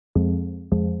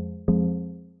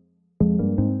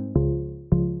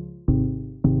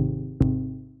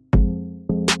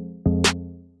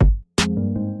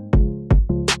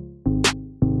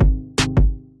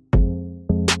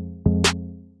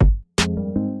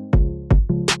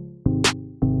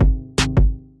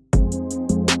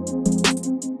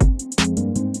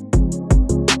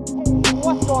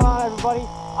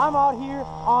out here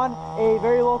on a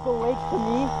very local lake to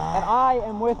me, and I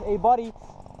am with a buddy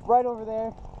right over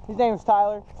there. His name is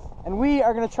Tyler, and we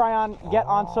are gonna try on get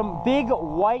on some big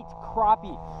white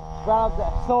crappie. Brought out the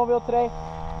snowmobile today.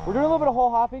 We're doing a little bit of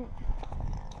hole hopping.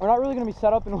 We're not really gonna be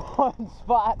set up in one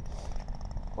spot.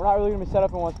 We're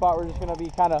just gonna be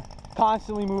kind of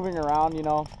constantly moving around, you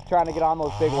know, trying to get on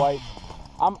those big whites.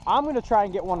 I'm gonna try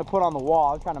and get one to put on the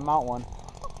wall. I'm trying to mount one.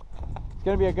 It's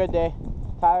gonna be a good day.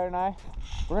 Tyler and I,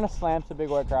 we're gonna slam some big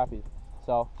white crappies.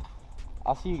 So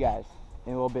I'll see you guys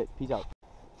in a little bit. Peace out.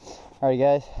 Alright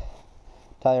guys,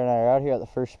 Tyler and I are out here at the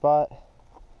first spot.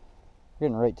 We're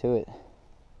getting right to it,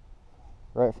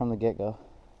 right from the get-go.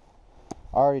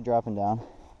 Already dropping down.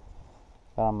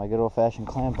 Got on my good old-fashioned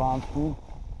clamp on screw.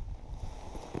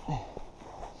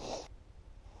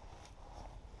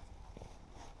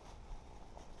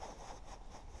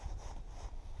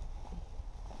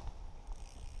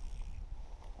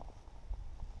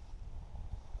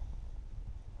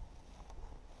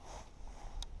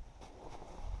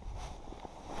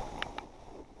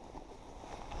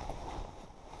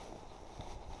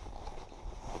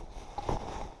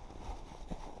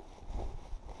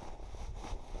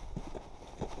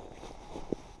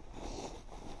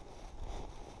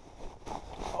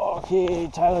 Okay,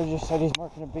 Tyler just said he's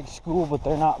marking a big school, but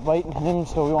they're not biting him,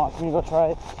 so he wants me to go try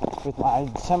it with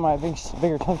my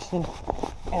bigger tungsten,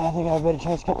 and I think I have a better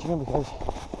chance catching him because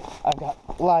I've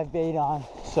got live bait on.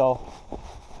 So,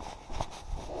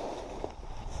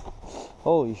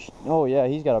 oh yeah,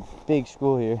 he's got a big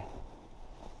school here.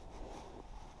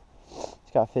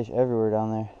 He's got fish everywhere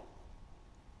down there.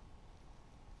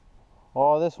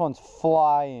 Oh, this one's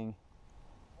flying.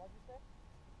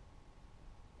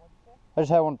 I just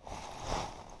had one.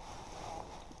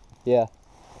 Yeah.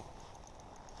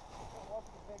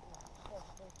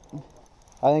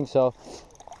 I think so.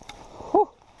 Whew.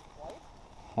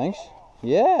 Thanks.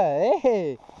 Yeah,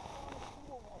 hey.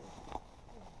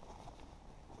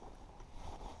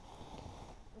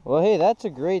 Well, hey, that's a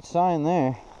great sign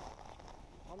there.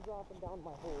 I'm dropping down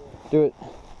my hole. Do it.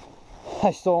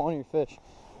 I stole one of your fish.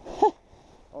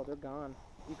 Oh, they're gone.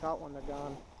 You caught one, they're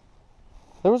gone.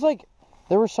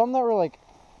 There were some that were like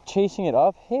chasing it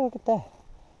up. Hey, look at that.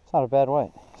 It's not a bad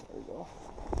white. There we go.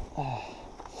 A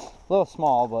little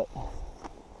small, but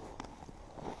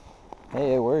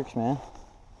hey, it works, man.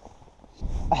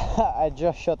 I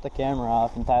just shut the camera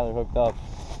off and Tyler hooked up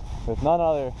with none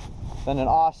other than an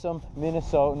awesome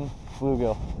Minnesotan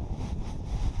bluegill.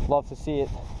 Love to see it.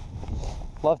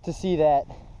 Love to see that.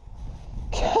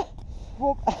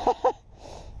 Whoop.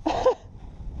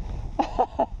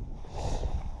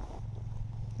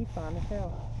 You fine as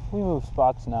hell. We move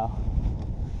spots now.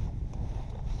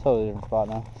 Totally different spot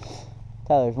now.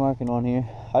 Tyler's marking one here.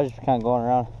 I was just kind of going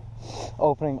around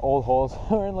opening old holes.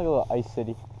 We're in like a little ice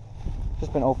city.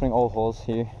 Just been opening old holes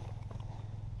here.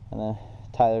 And then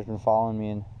Tyler's been following me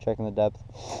and checking the depth.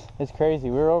 It's crazy.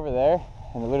 We were over there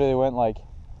and it literally went like,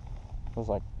 it was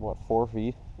like, what, 4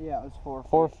 feet? Yeah, it was 4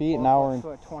 feet. 4 feet, and now we're in... to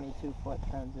a 22-foot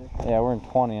transition. Yeah, we're in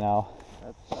 20 now.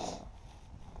 That's,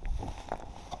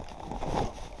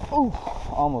 Ooh,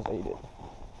 almost ate it.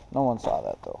 No one saw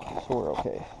that though, so we're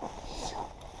okay.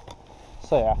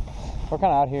 So yeah, we're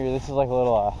kind of out here. This is like a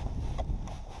little,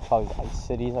 probably ice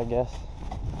cities, I guess.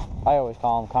 I always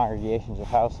call them congregations of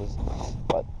houses,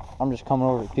 but I'm just coming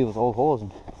over to people's old holes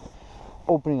and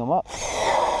opening them up.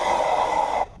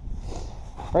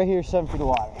 Right here, 7 feet of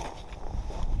water.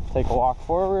 Take a walk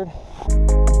forward.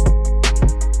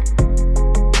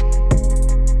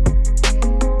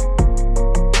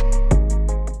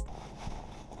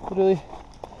 Literally,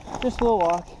 just a little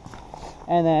walk,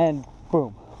 and then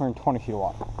boom, we're in 20 feet of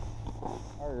water.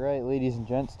 All right, ladies and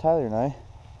gents, Tyler and I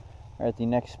are at the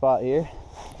next spot here,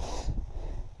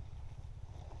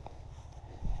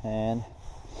 and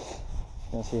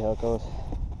gonna see how it goes.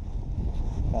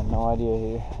 Got no idea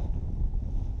here.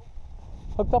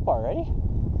 Hooked up already?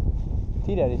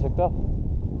 T-Daddy's hooked up.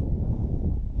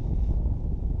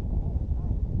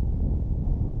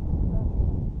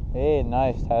 Hey,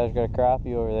 nice. Tyler's got a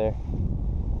crappie over there.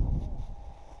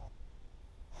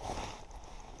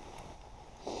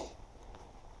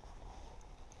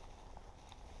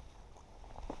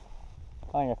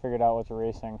 I think I figured out what's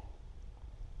racing.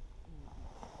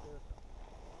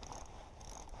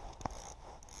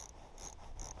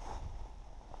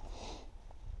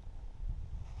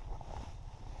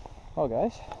 Oh,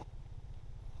 guys.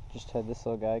 Just had this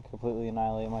little guy completely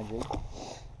annihilate my jig.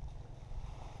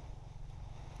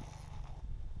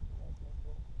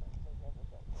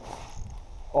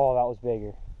 Oh, that was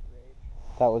bigger.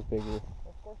 That was bigger. Well,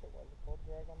 of course it was. A cold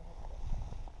drag on the hook.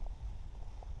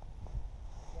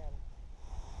 Again.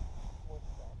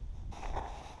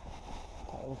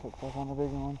 was hooked up on a bigger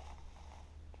one.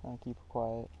 Trying to keep her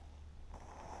quiet.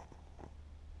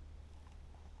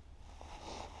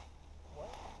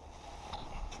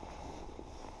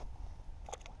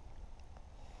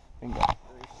 Bingo.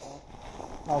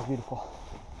 That was beautiful.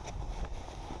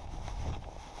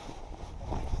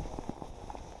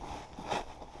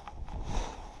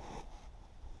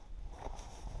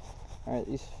 Alright,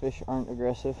 these fish aren't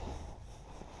aggressive.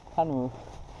 Time to move.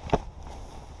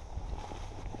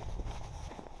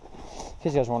 In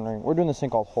case you guys are wondering, we're doing this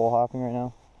thing called hole hopping right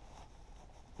now.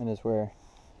 And it's where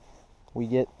we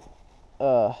get, we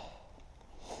don't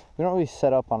really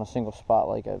set up on a single spot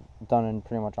like I've done in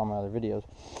pretty much all my other videos.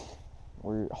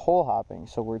 We're hole hopping,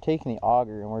 so we're taking the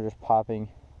auger and we're just popping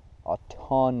a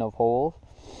ton of holes.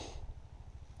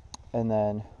 And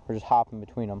then we're just hopping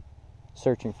between them,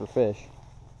 searching for fish.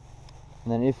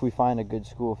 And then if we find a good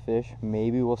school of fish,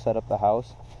 maybe we'll set up the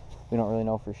house. We don't really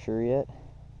know for sure yet,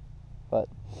 but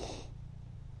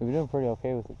we've been doing pretty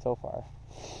okay with it so far.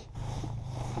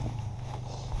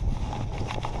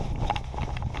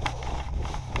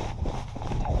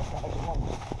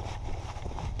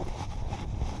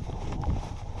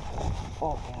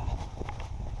 Oh yeah,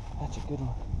 that's a good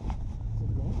one.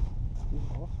 These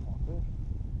are all small fish.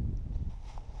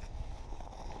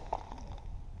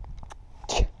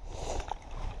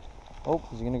 Oh,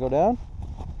 is he gonna go down?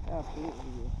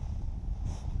 Absolutely.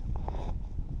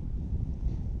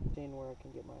 Seeing where I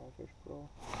can get my own fish grow.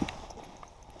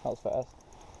 That was fast.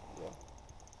 Yeah.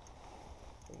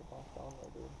 There's a bunch down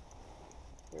there, dude.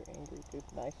 They're angry too.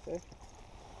 Nice fish.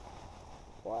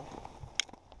 Black.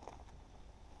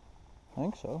 I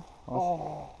think so.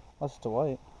 Oh. That's just a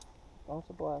white. Oh, it's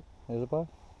a black. Is it black?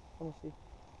 Let me see.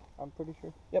 I'm pretty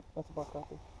sure. Yep, that's a black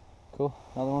crappie. Cool.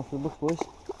 Another one for the books, boys.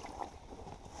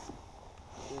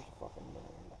 There's a fucking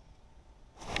million.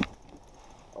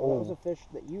 Oh, that was a fish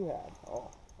that you had. Oh,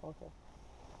 okay.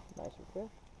 Nicer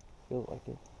fish. Feels like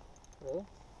it. Really?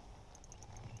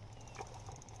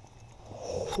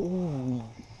 Holy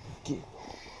shit.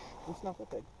 It's not that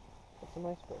big. It's a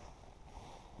nice fish.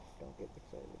 Don't get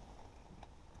excited.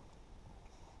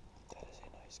 That is a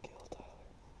nice kill, Tyler.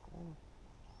 Mm.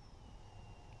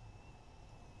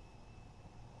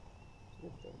 It's a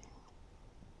good fish.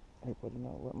 Hey, buddy,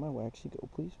 now let my waxy go,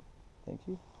 please. Thank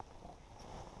you.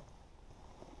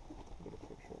 Get a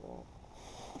picture of that.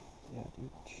 Yeah,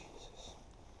 dude. Jesus.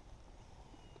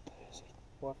 That is a...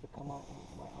 We'll have to come out in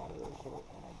my audio resort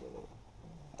when I get it.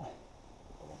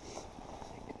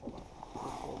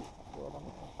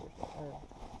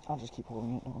 I'll just keep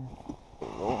holding it, don't worry.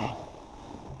 Rolling.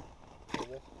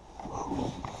 Dude,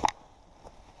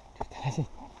 that's a good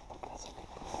one. That's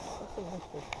a nice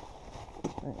fish.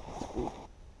 Alright, that's big.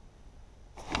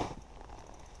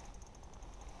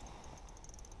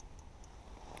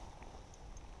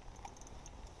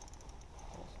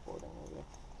 Sporting movie.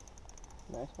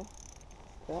 Nice one.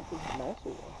 That is a nicer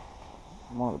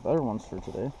one. One of the better ones for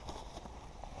today.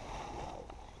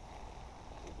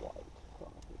 White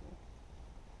crappie.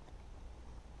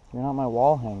 You're not my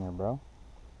wall hanger, bro.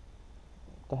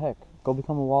 What the heck? Go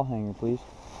become a wall hanger, please.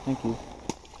 Thank you.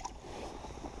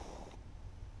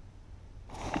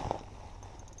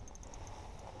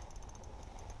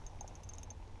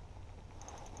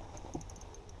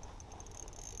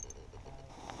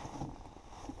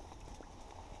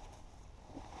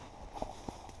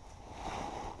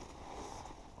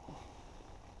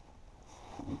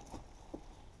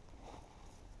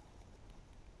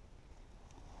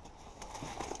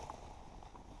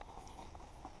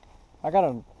 I got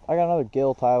another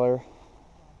gill, Tyler.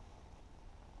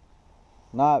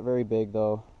 Not very big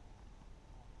though.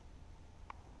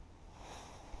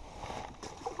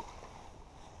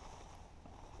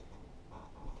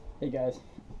 Hey guys,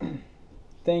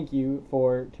 thank you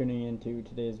for tuning into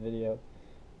today's video.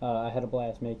 I had a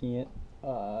blast making it.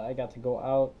 I got to go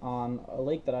out on a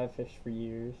lake that I've fished for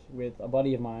years with a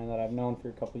buddy of mine that I've known for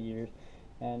a couple of years,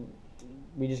 and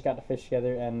we just got to fish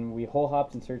together, and we hole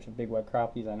hopped in search of big white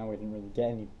crappies. I know we didn't really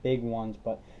get any big ones,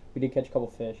 but we did catch a couple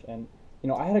fish, and you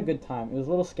know, I had a good time. It was a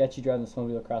little sketchy driving the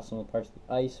snowmobile across some of the parts of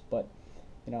the ice, but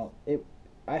you know,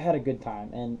 I had a good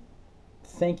time, and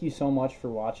thank you so much for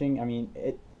watching. I mean,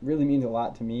 it really means a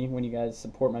lot to me when you guys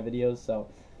support my videos, so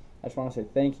I just want to say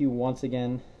thank you once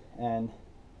again, and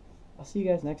I'll see you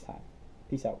guys next time.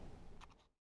 Peace out.